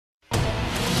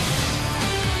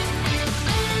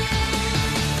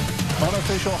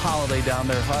unofficial holiday down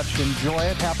there, Hutch. Enjoy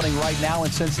it. Happening right now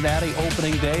in Cincinnati,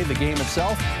 opening day. The game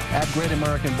itself at Great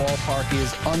American Ballpark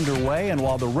is underway. And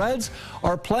while the Reds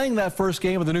are playing that first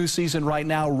game of the new season right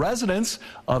now, residents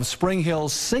of Spring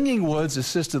Hill's Singing Woods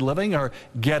Assisted Living are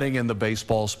getting in the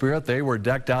baseball spirit. They were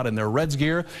decked out in their Reds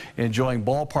gear, enjoying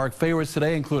ballpark favorites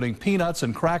today, including peanuts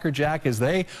and Cracker Jack, as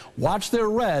they watch their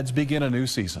Reds begin a new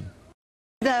season.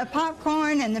 The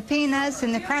popcorn and the peanuts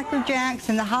and the Cracker Jacks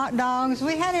and the hot dogs,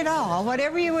 we had it all.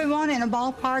 Whatever you would want in a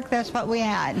ballpark, that's what we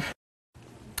had.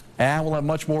 And we'll have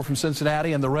much more from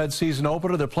Cincinnati and the Reds season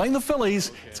opener. They're playing the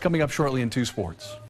Phillies. It's coming up shortly in 2 Sports.